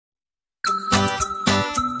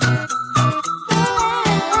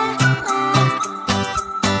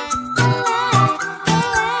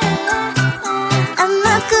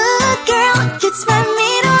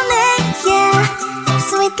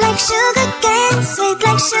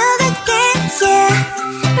sugar cane, yeah.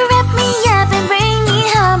 Wrap me up and bring me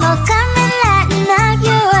home. I'll come and lighten up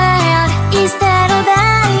your world. Is that all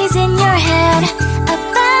that is in your head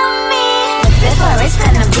about me? But before it's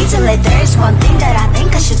gonna be too late, there's one thing that I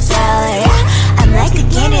think I should tell her, yeah. I'm like a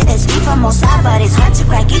candy that's sweet from outside, but it's hard to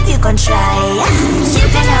crack if you can try, yeah. You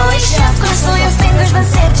can always shove, cross all your fingers when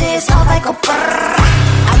safety is off, I go brrrr.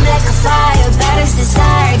 I'm like a fire, that is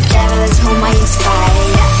desire, devil is whom I inspire,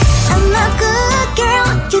 yeah. I'm a good girl,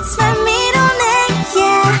 it's my middle name,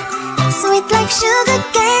 yeah. Sweet like sugar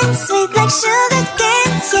cane, sweet like sugar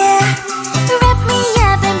cane, yeah. Wrap me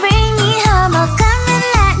up and bring me home. I'll come and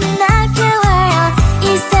lighten up your world.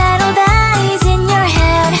 Is that all that is in your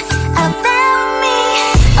head about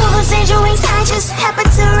me? Oh, those angel wings, I just happen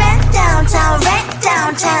to rent downtown, rent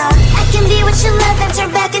downtown. I can be what you love and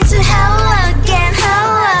turn back into hell again,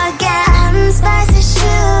 hell again. I'm spicy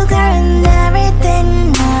sugar and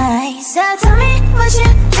everything nice. So tell me what you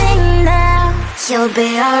think now. You'll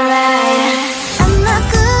be alright. I'm a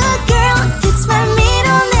good girl, it's my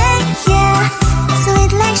middle name, yeah.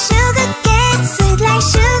 Sweet like sugar cane, sweet like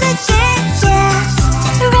sugar cane, yeah.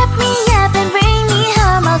 Wrap me up and bring me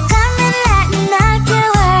home. I'll come and lighten up your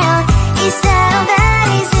world. Is that all that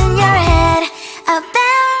is in your head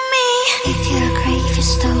about me? If you're great, if you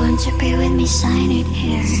still want to be with me, sign it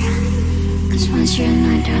here. Cause once you're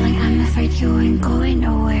not, darling, I'm afraid you ain't going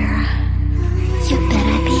nowhere. You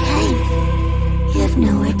better behave, you have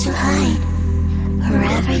nowhere to hide.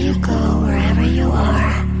 Wherever you go, wherever you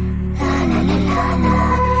are, la la la la la,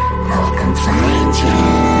 I'll come find you.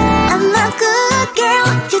 I'm a good girl,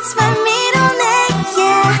 it's my middle name,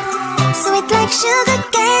 yeah. Sweet like sugar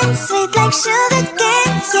cane, sweet like sugar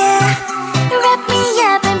cane, yeah. Wrap me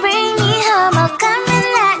up and bring me home. I'll come and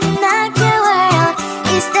lighten up your world.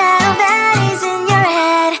 Is that all that is in your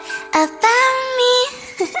head about me?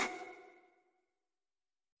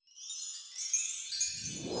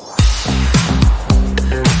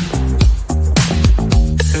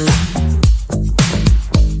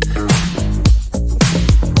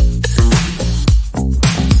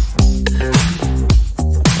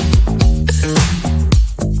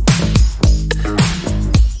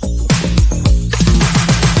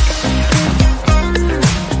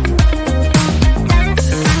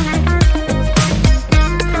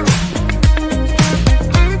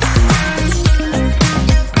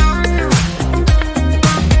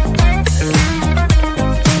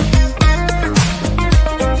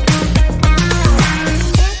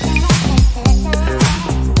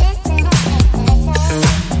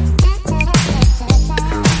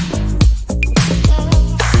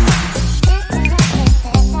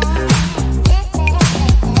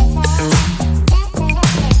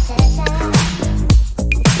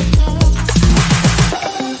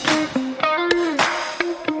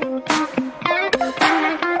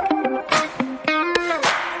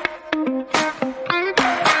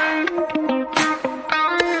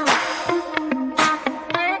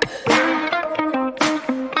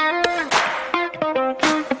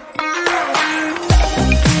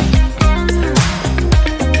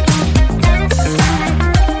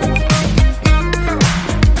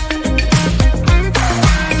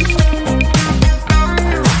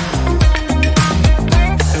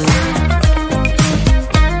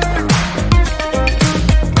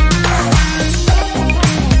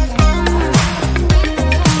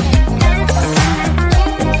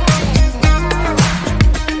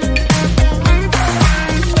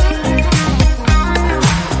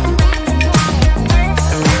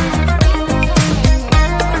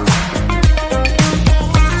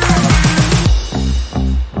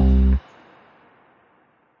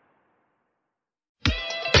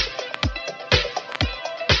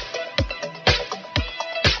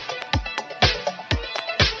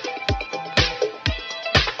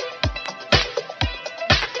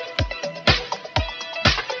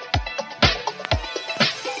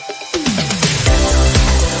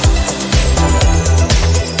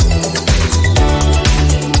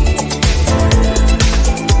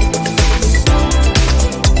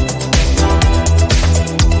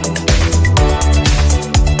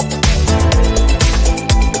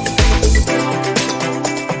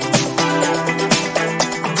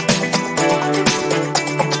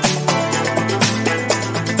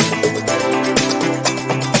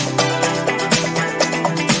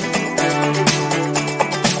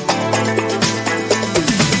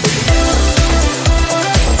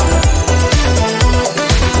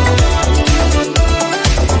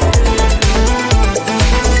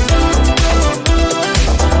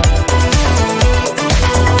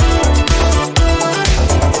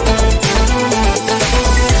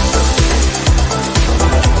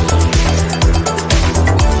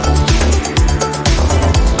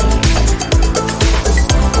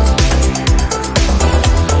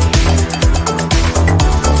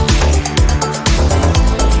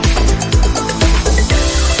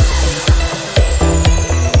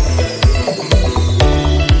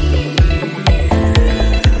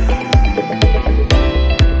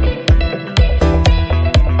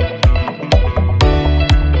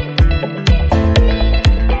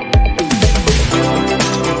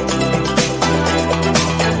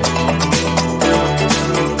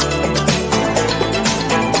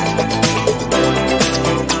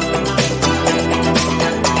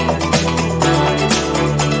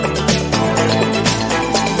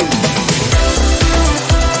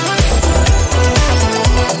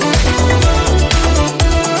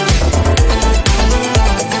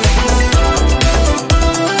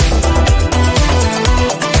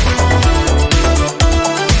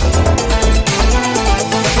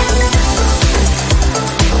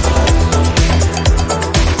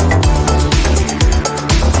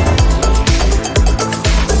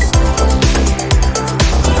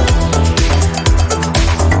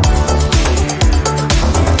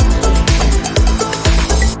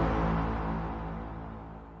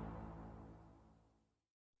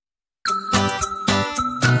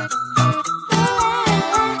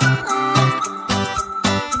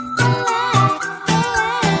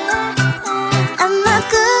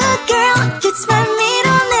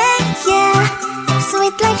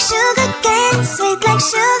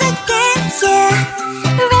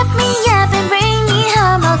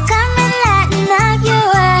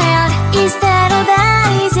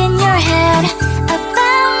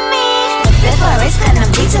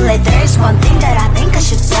 it. There's one thing that I think I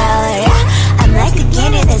should tell her, yeah. I'm like a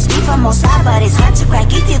candy that's sweet from most high, but it's hard to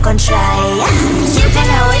crack if you gon' try, yeah. You think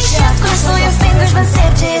I wish you cross all your fingers, but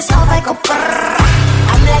safety is off, I go brrrr.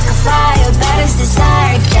 I'm like a fire, bad as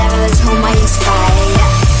desire, devil is whom I inspire,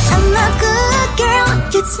 yeah. I'm a good girl,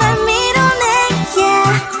 it's my middle name,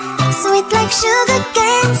 yeah. Sweet like sugar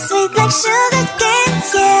cane, sweet like sugar cane,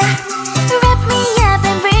 yeah. Wrap me up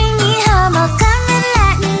and bring me home, I'll come and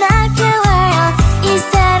lighten up your world. Is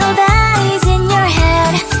that all that is in your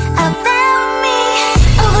head about me?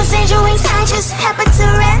 Oh, those angel wings, I just happen to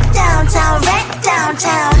rent downtown,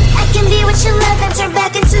 I can be what you love and turn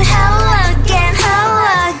back into hell again,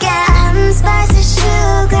 spicy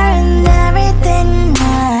sugar and everything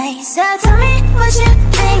nice. So tell me what you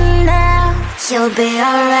think now, you'll be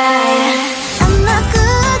alright. I'm a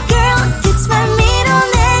good girl, it's my middle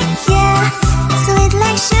name, yeah. Sweet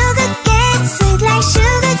like sugar cane, sweet like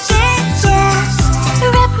sugar cane, yeah.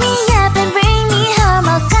 Wrap me up and bring me home,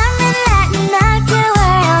 I'll come and lighten up your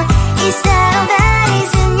world. Is that all that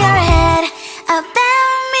is in your head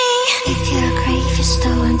about me? If you're a crave, you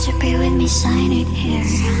still want to be with me, sign it here.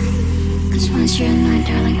 Cause once you're in mine,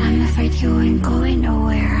 darling, I'm afraid you ain't going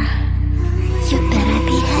nowhere. You better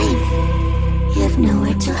behave, you have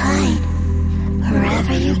nowhere to hide.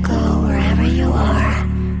 Wherever you go, wherever you are,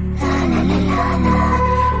 la la la la la,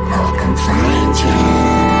 I'll come find you.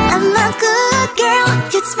 I'm a good girl,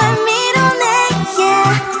 it's my middle name, yeah.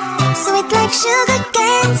 Sweet like sugar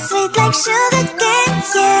cane, sweet like sugar cane,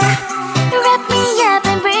 yeah. Wrap me up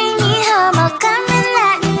and bring me home, I'll come and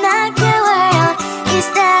lighten up your world. Is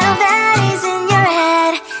that all that is in your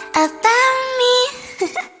head about me?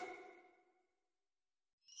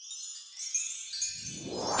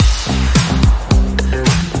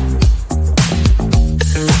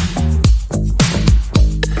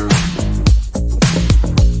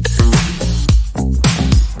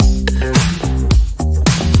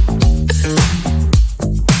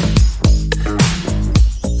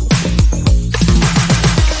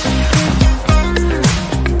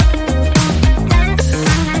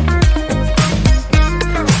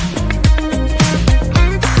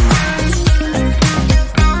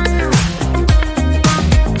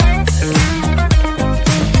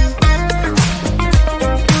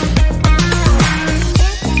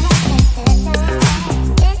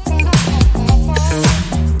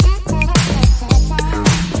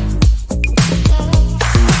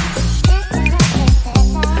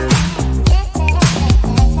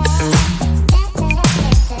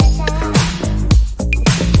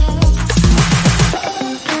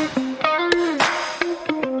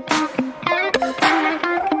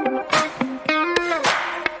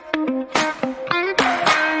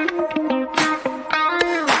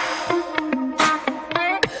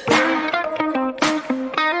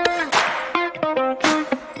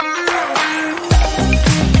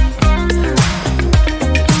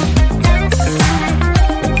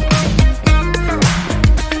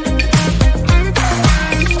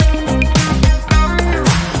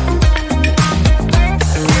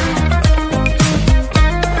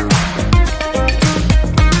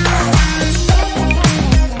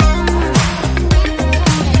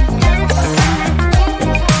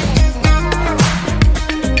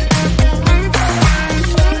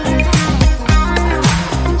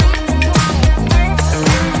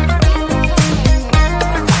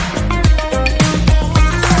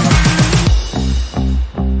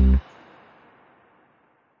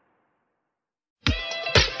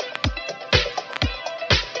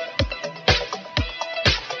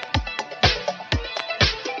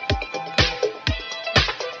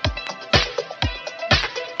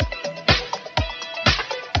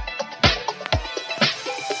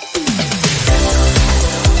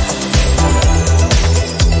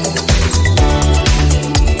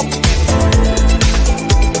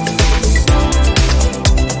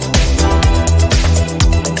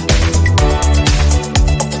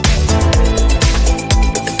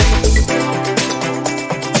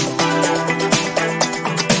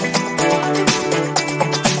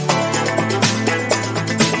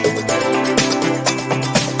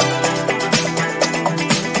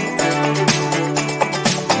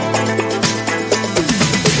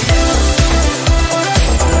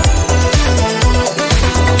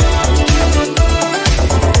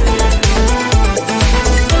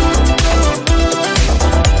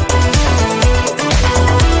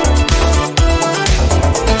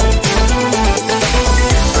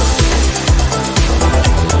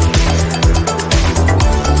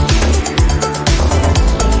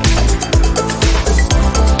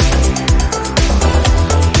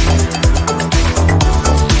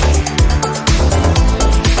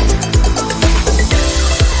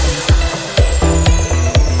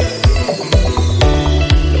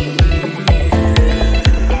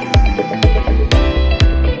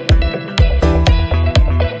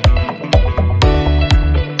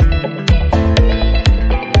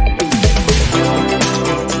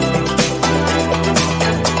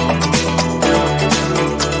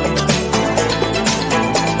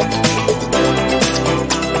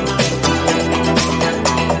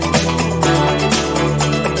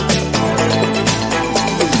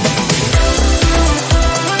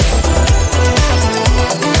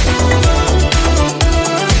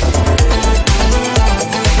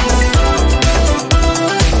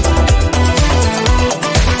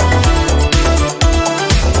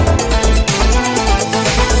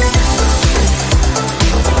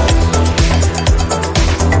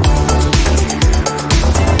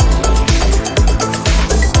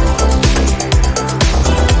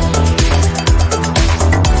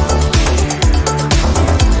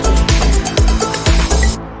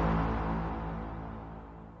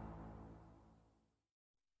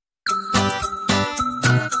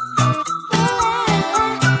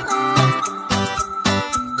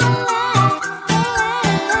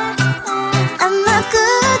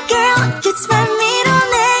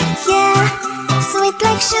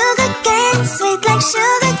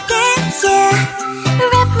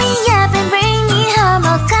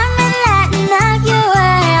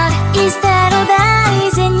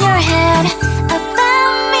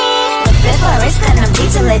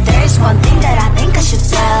 there's one thing that I think I should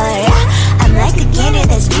tell her, yeah. I'm like the candy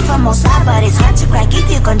that's sweet from outside, but it's hard to crack if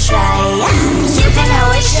you can try, yeah. You think I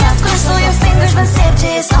wish you cross all your fingers, but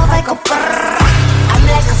safety is off, I go brrrr. I'm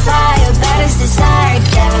like a fire, baddest desire,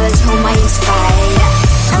 devil is whom I inspire,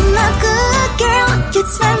 yeah. I'm a good girl,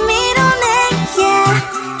 it's my middle name, yeah.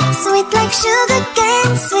 Sweet like sugar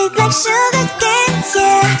cane, sweet like sugar cane,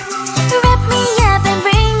 yeah. Wrap me up and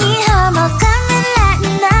bring me home, I'll come and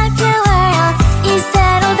lighten up your world. Is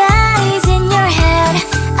that all that is in your head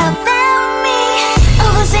about me?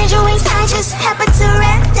 Oh, those angel wings, I just happen to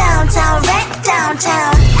rent downtown,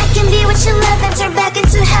 I can be what you love and turn back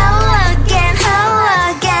into hell again,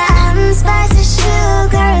 I'm spice and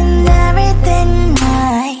sugar and everything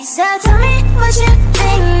nice. So tell me what you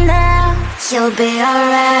think now, you'll be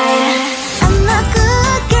alright. I'm a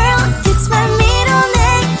good girl, it's my middle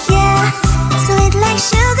name, yeah. Sweet like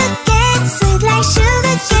sugar cane, sweet like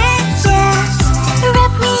sugar cane, yeah.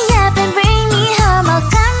 Wrap me up and bring me home, I'll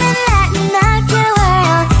come and lighten up your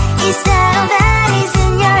world. Is that all that is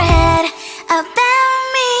in your head about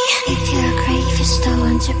me? If you're a crave, you still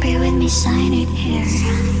want to be with me, sign it here.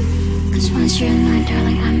 Cause once you're in my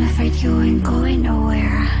darling, I'm afraid you ain't going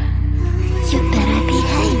nowhere. You better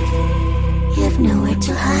behave, you have nowhere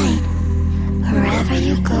to hide. Wherever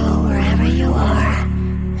you go, wherever you are,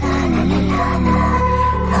 la la la la la,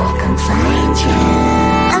 I'll come find you.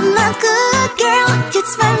 I'm a good girl,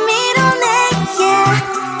 it's my middle name, yeah.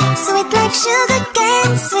 Sweet like sugar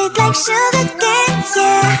cane, sweet like sugar cane,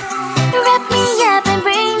 yeah.